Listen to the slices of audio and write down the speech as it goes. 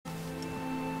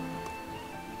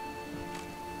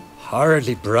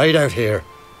horridly bright out here.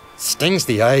 Stings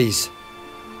the eyes.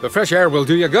 The fresh air will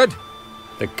do you good.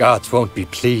 The gods won't be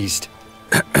pleased.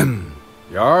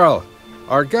 Jarl,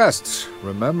 our guests,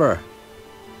 remember.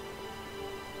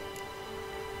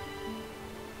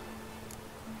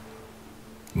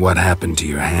 What happened to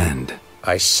your hand?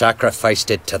 I sacrificed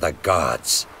it to the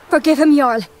gods. Forgive him,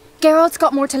 Jarl. Geralt's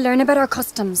got more to learn about our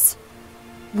customs.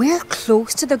 We're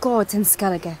close to the gods in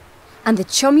Skellige, and the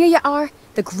chummier you are,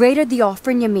 the greater the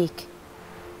offering you make.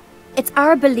 It's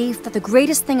our belief that the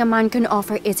greatest thing a man can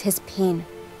offer is his pain,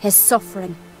 his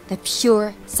suffering, the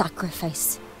pure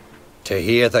sacrifice. To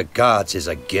hear the gods is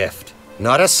a gift,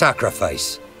 not a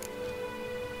sacrifice.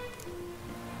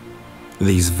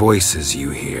 These voices you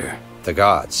hear. The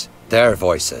gods, their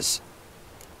voices.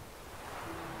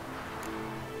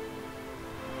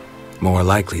 More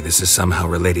likely this is somehow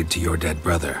related to your dead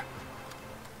brother.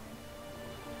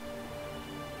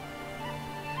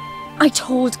 I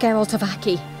told Geralt of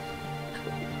Aki.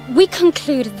 We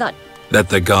concluded that... That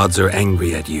the gods are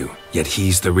angry at you, yet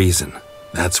he's the reason.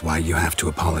 That's why you have to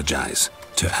apologize.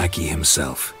 To Aki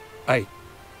himself.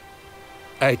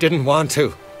 I didn't want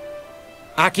to.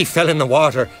 Aki fell in the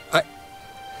water.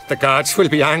 The gods will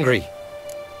be angry.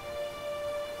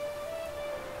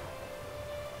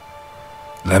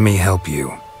 Let me help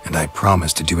you, and I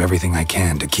promise to do everything I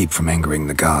can to keep from angering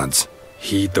the gods.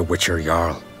 Heed the Witcher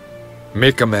Jarl.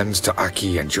 Make amends to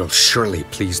Aki and you'll surely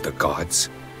please the gods.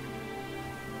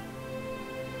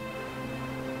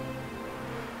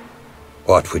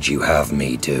 What would you have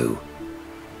me do?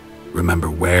 Remember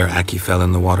where Aki fell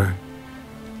in the water?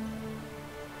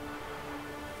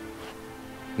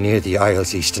 Near the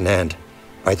Isle's eastern end,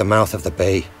 by the mouth of the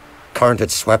bay. Current had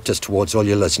swept us towards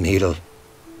Ullula's Needle.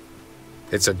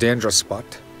 It's a dangerous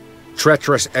spot.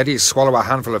 Treacherous eddies swallow a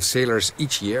handful of sailors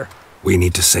each year. We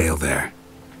need to sail there.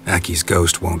 Aki's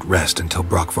ghost won't rest until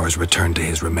Brokvar's returned to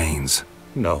his remains.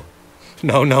 No.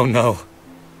 No.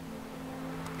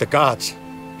 The gods,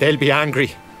 they'll be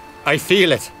angry. I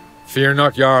feel it. Fear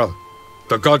not, Jarl.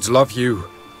 The gods love you,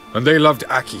 and they loved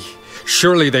Aki.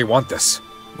 Surely they want this.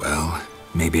 Well,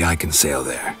 maybe I can sail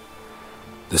there.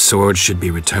 The sword should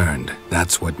be returned.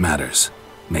 That's what matters.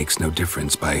 Makes no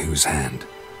difference by whose hand.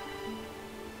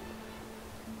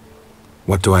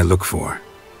 What do I look for?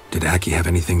 Did Aki have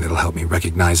anything that'll help me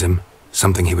recognize him?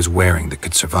 Something he was wearing that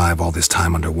could survive all this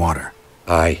time underwater?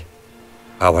 Aye.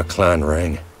 Our clan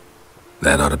ring.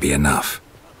 That ought to be enough.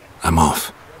 I'm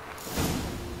off.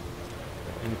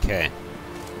 Okay.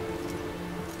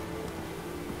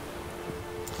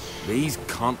 These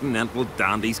continental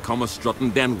dandies come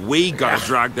a-strutting, then we gotta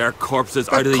drag their corpses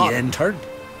out of the inn.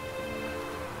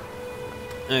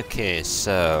 Okay,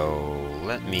 so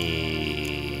let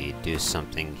me do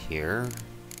something here.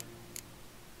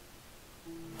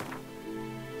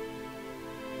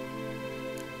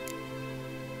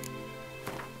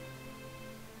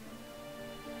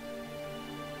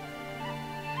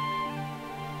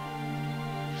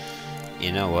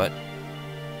 You know what?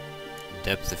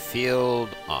 Depth of field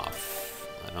off.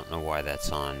 I don't know why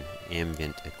that's on.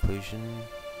 Ambient occlusion.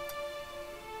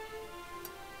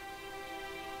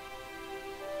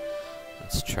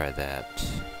 Let's try that.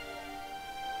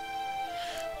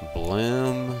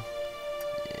 Bloom.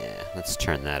 Yeah, let's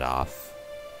turn that off.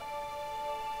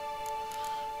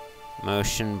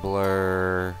 Motion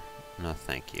blur. No,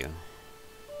 thank you.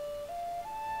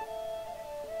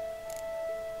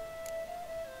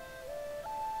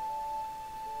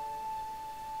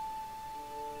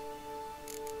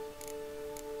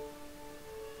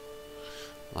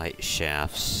 Light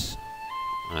shafts.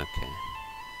 Okay.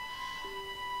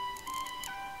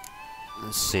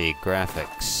 Let's see,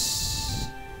 graphics.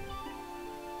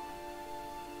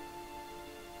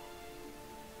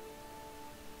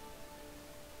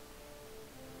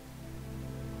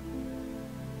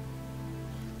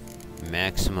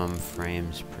 Maximum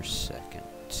frames per second.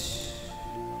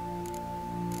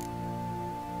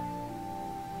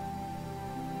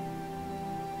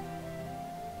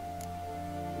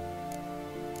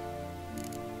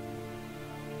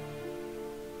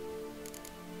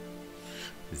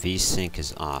 V-Sync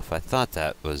is off. I thought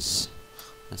that was...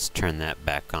 Let's turn that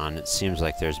back on. It seems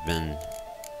like there's been...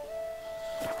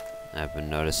 I've been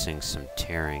noticing some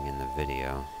tearing in the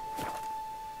video.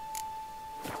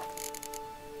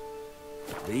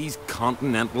 These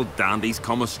continental dandies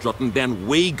come a-strutting, then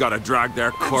we gotta drag their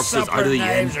corpses out of the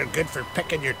inn. Knives are good for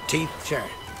picking your teeth, sure.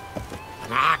 An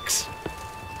axe.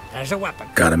 There's a weapon.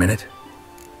 Got a minute?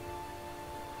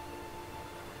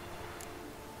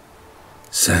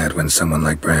 Sad when someone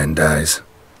like Bran dies.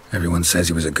 Everyone says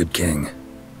he was a good king.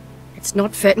 It's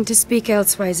not fitting to speak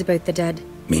elsewise about the dead.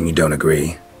 Mean you don't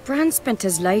agree? Bran spent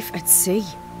his life at sea.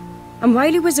 And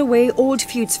while he was away, old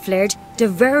feuds flared,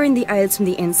 devouring the Isles from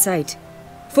the inside.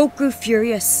 Folk grew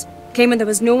furious, claiming there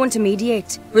was no one to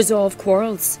mediate, resolve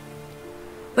quarrels.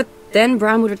 But then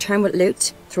Bran would return with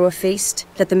loot, throw a feast,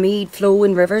 let the mead flow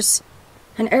in rivers,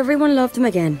 and everyone loved him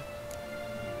again.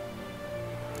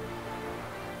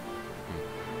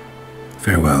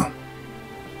 Farewell.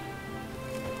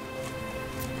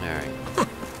 Alright.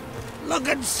 Look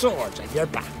at swords at your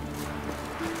back.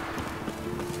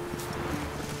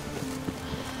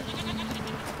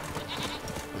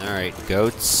 Alright,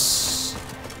 goats.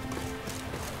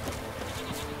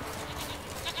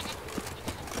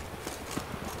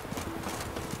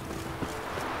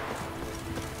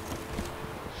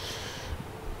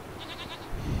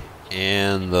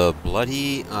 And the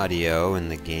bloody audio in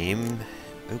the game.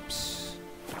 Oops.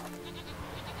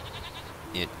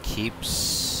 It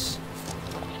keeps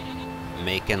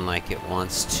making like it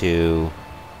wants to.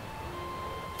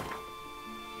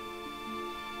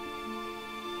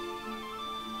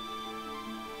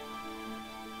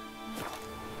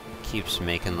 Keeps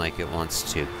making like it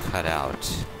wants to cut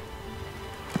out.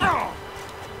 Alright.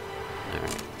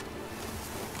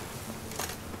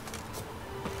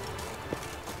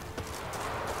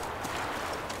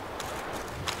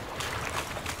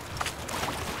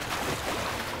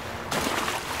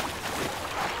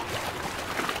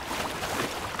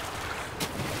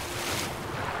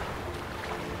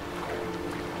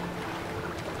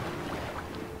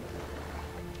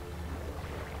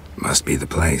 Must be the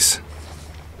place.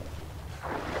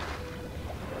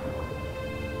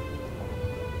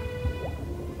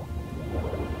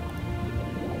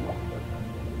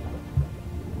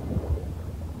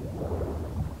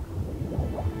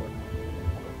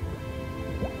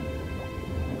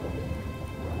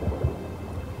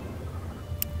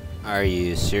 Are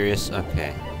you serious?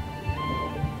 Okay.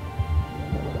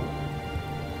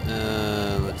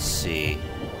 Let's see.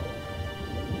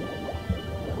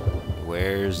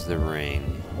 Where's the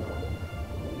ring?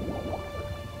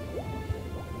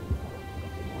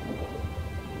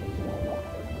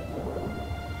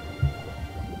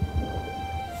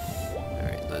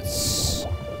 Alright, let's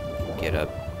get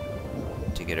up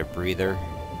to get a breather.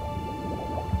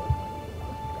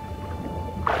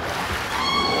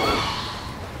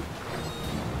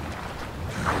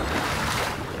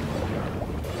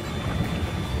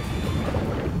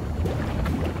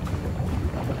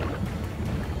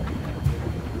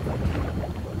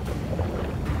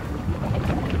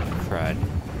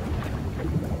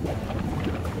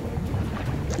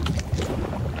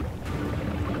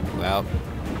 Well,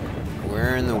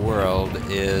 where in the world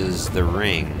is the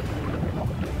ring?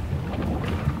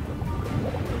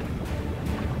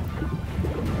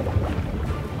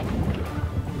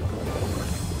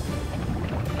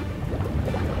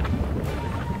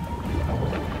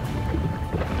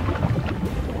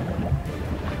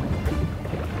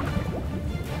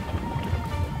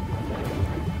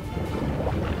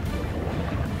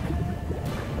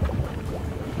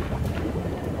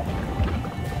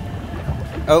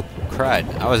 Oh,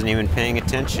 crud. I wasn't even paying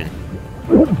attention.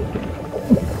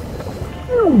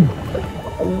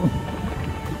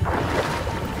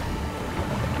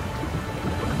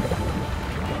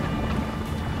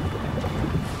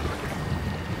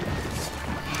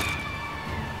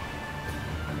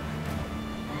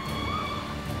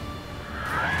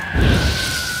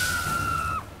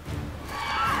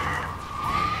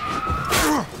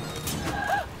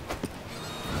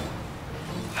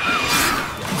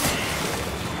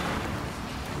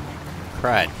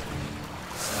 Crud.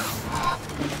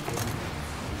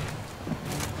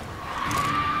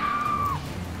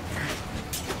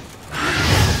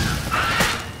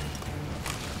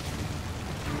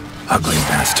 Ugly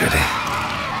bastard.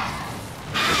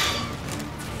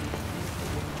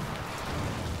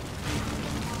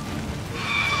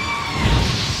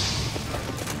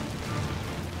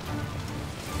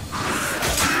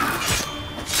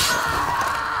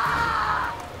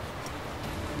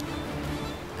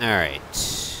 All right.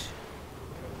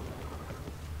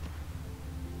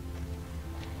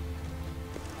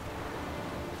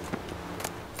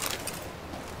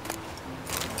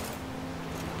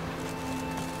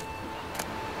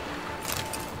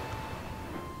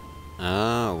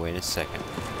 Oh, wait a second.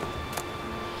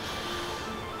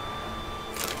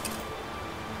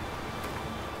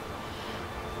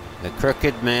 The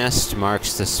crooked mast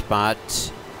marks the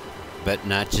spot, but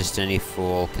not just any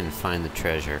fool can find the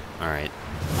treasure. All right.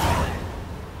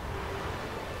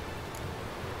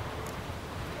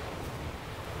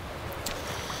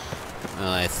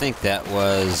 Well, I think that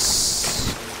was...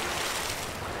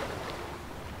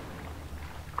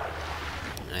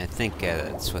 I think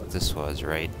that's what this was,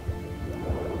 right?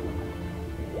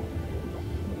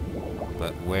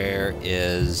 But where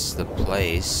is the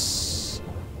place?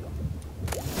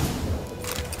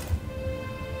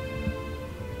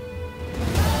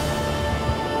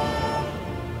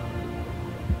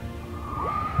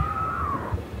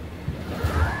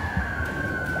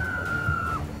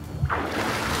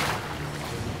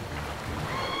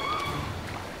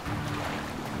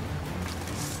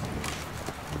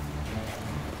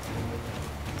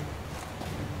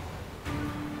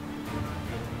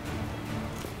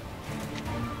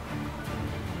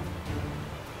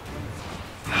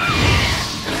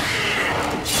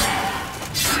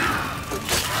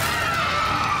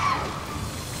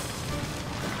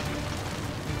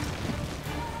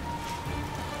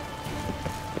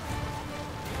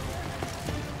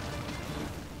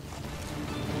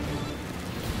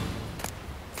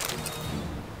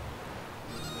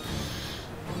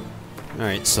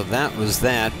 Alright, so that was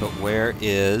that, but where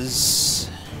is...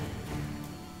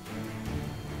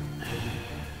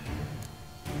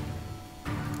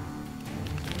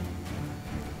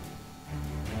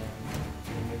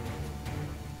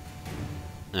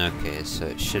 Okay, so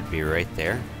it should be right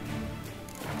there.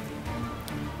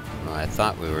 Well, I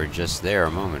thought we were just there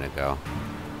a moment ago.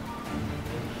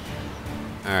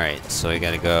 Alright, so we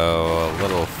gotta go a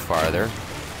little farther.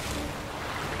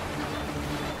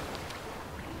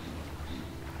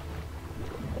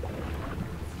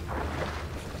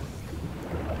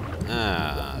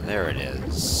 Ah, there it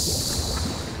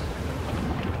is.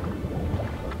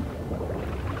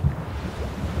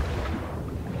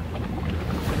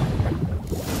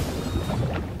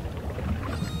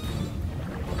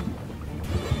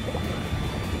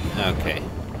 Okay,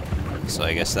 so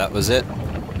I guess that was it.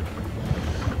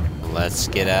 Let's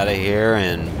get out of here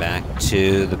and back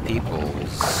to the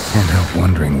peoples. Can't help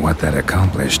wondering what that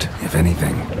accomplished, if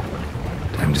anything.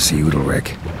 Time to see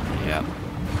Udalric. Yep.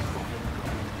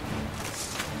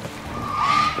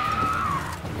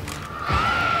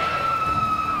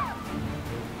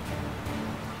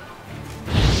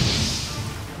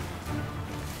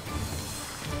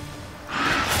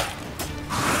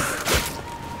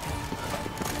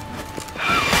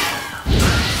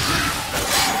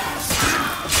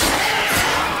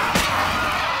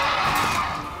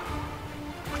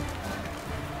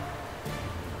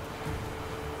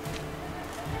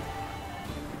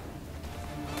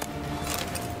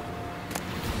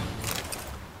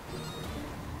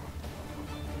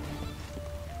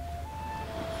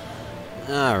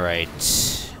 All right.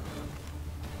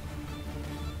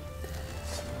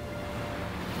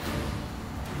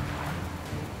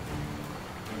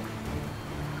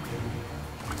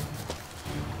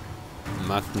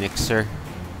 Muck Nixer.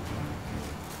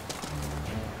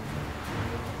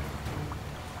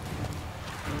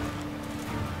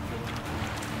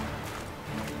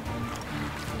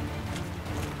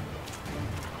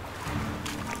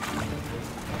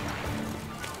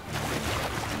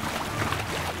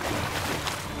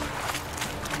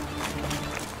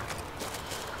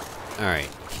 Alright,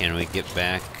 can we get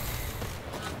back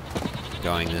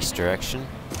going this direction?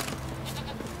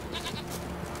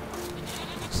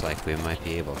 Looks like we might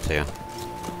be able to.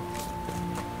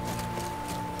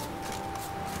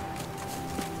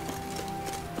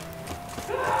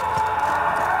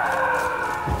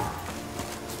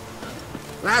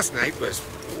 Last night was...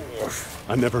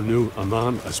 I never knew a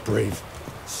man as brave.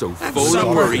 So And full some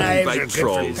of worry knives by are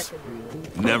trolls.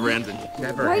 Never ending.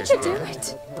 Never Why'd is you do right.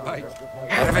 it?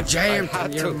 Out of a jail I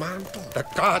had from your to. mantle. The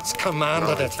gods commanded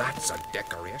Oh, it. that's a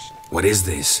decoration. What is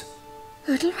this?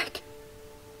 Udalric.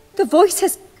 The voice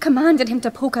has commanded him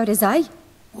to poke out his eye.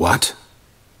 What?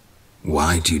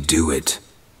 Why'd you do it?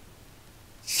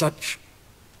 Such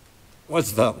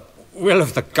was the will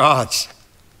of the gods.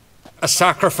 A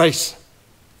sacrifice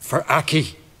for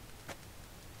Aki.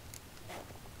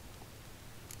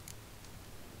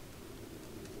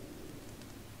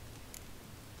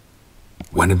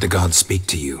 When did the gods speak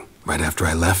to you? Right after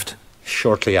I left?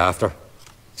 Shortly after,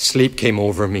 sleep came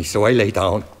over me, so I lay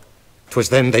down. 'Twas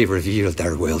then they revealed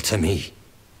their will to me.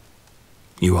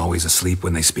 You always asleep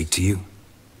when they speak to you?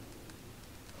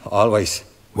 Always.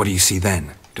 What do you see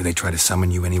then? Do they try to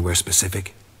summon you anywhere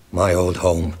specific? My old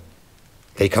home.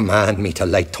 They command me to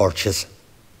light torches,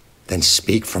 then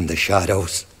speak from the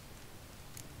shadows.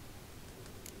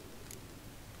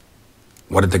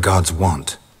 What did the gods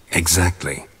want?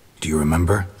 Exactly. Do you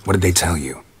remember? What did they tell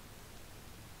you?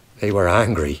 They were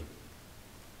angry.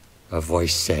 A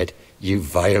voice said, "You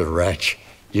vile wretch,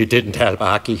 you didn't help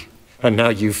Aki, and now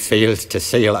you failed to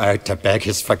sail out to beg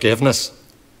his forgiveness.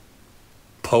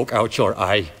 Poke out your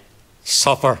eye,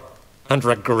 suffer, and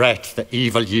regret the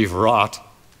evil you've wrought.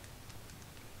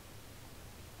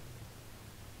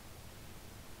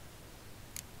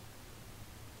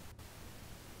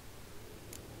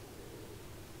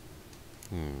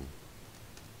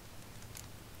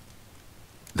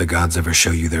 The gods ever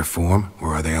show you their form,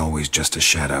 or are they always just a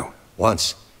shadow?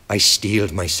 Once, I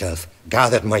steeled myself,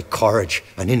 gathered my courage,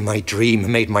 and in my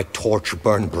dream made my torch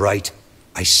burn bright.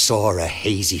 I saw a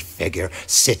hazy figure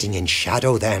sitting in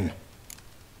shadow then.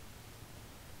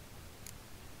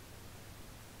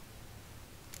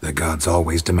 The gods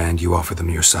always demand you offer them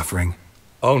your suffering?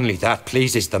 Only that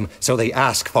pleases them, so they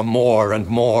ask for more and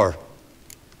more.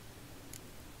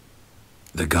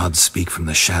 The gods speak from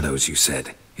the shadows, you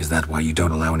said. Is that why you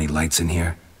don't allow any lights in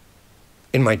here?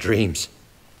 In my dreams.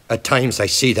 At times I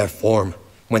see their form,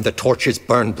 when the torches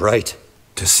burn bright.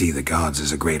 To see the gods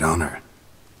is a great honor.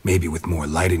 Maybe with more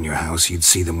light in your house, you'd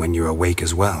see them when you're awake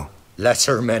as well.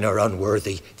 Lesser men are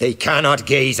unworthy. They cannot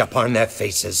gaze upon their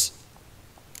faces.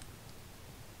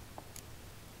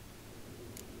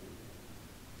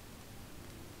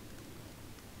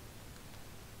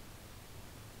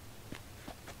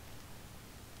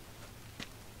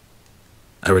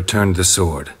 I returned the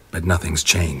sword, but nothing's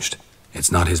changed.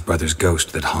 It's not his brother's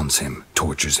ghost that haunts him,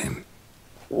 tortures him.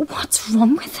 What's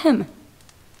wrong with him?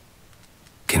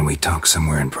 Can we talk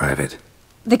somewhere in private?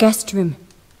 The guest room.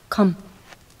 Come.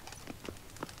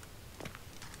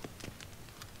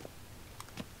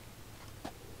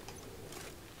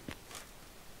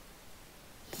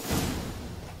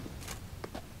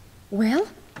 Well?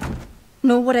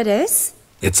 Know what it is?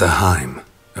 It's a Heim,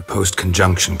 a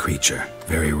post-conjunction creature,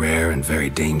 very rare and very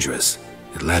dangerous.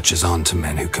 It latches on to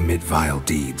men who commit vile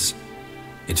deeds.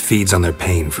 It feeds on their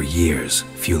pain for years,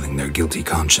 fueling their guilty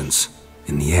conscience.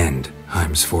 In the end,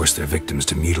 Heims force their victims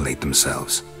to mutilate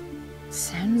themselves.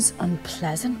 Sounds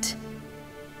unpleasant.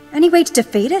 Any way to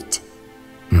defeat it?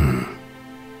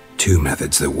 Two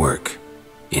methods that work.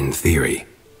 In theory.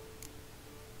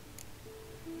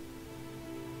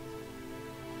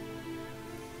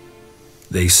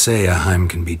 They say a Heim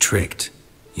can be tricked.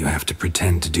 You have to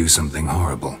pretend to do something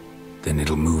horrible. Then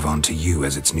it'll move on to you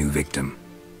as its new victim.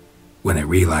 When it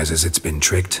realizes it's been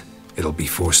tricked, it'll be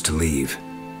forced to leave.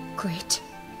 Great.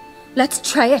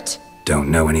 Let's try it. Don't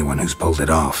know anyone who's pulled it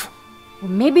off. Or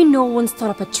maybe no one's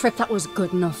thought up a trick that was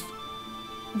good enough.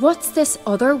 What's this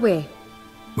other way?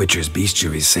 Witcher's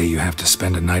bestiaries say you have to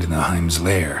spend a night in the Heim's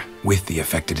lair with the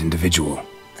affected individual.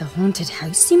 The haunted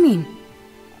house, you mean?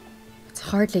 It's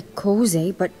hardly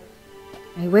cozy, but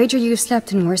I wager you've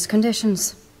slept in worse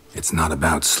conditions. It's not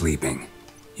about sleeping.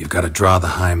 You've got to draw the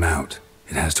Heim out.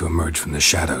 It has to emerge from the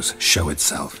shadows, show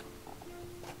itself.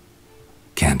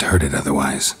 Can't hurt it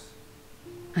otherwise.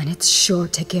 And it's sure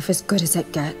to give as good as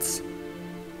it gets.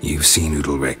 You've seen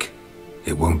Udalric.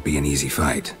 It won't be an easy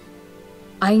fight.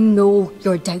 I know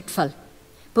you're doubtful,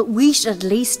 but we should at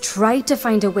least try to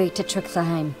find a way to trick the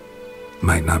Heim.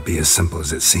 Might not be as simple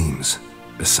as it seems.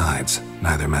 Besides,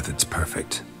 neither method's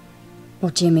perfect.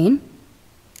 What do you mean?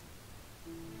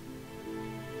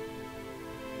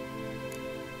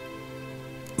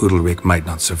 Udalric might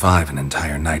not survive an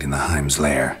entire night in the Heim's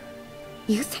lair.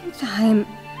 You think the Heim...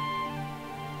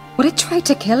 Would it try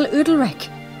to kill Udalric?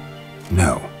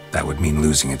 No, that would mean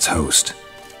losing its host.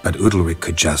 But Udalric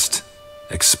could just...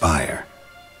 expire.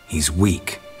 He's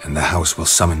weak, and the house will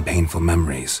summon painful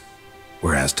memories.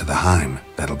 Whereas to the Heim,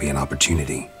 that'll be an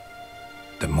opportunity.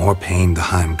 The more pain the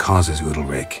Heim causes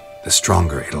Udalric, the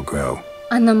stronger it'll grow.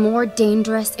 And the more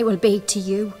dangerous it will be to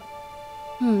you.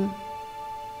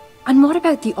 And what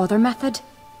about the other method?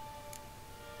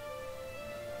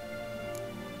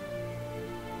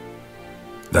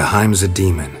 The Heim's a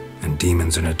demon, and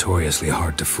demons are notoriously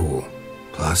hard to fool.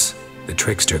 Plus, the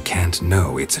trickster can't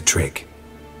know it's a trick.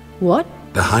 What?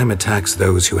 The Heim attacks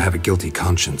those who have a guilty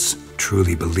conscience,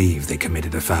 truly believe they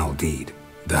committed a foul deed.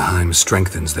 The Heim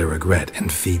strengthens their regret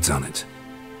and feeds on it.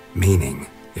 Meaning,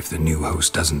 if the new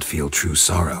host doesn't feel true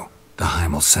sorrow, the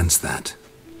Heim will sense that.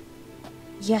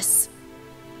 Yes.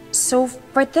 So,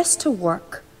 for this to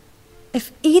work,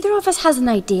 if either of us has an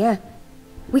idea,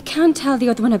 we can't tell the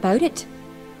other one about it.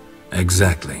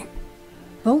 Exactly.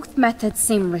 Both methods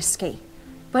seem risky,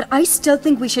 but I still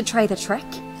think we should try the trick.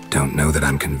 Don't know that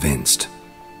I'm convinced.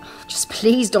 Just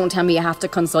please don't tell me you have to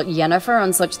consult Yennefer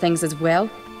on such things as well.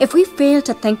 If we fail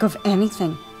to think of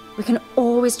anything, we can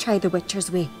always try the Witcher's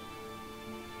way.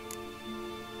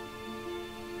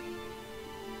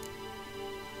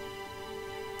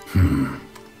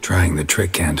 Trying the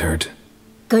trick can't hurt.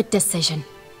 Good decision.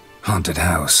 Haunted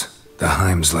house. The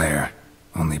Heim's lair.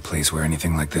 Only place where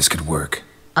anything like this could work.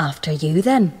 After you,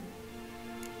 then.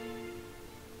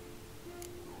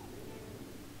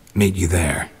 Meet you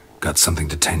there. Got something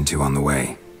to tend to on the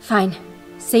way. Fine.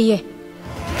 See you.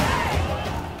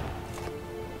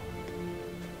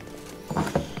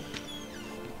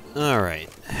 Alright.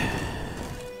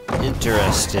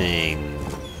 Interesting.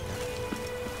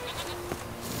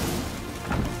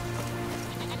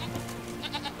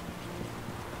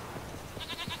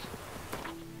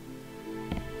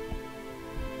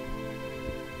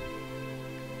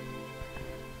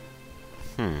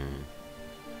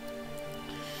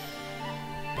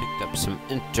 Picked up some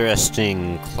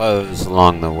interesting clothes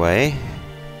along the way.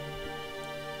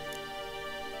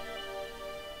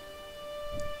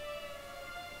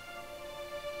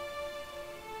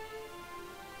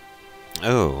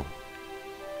 Oh.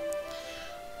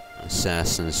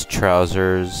 Assassin's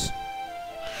trousers.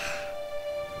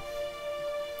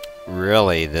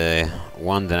 Really, the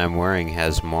one that I'm wearing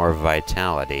has more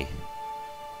vitality,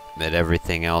 but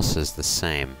everything else is the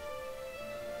same.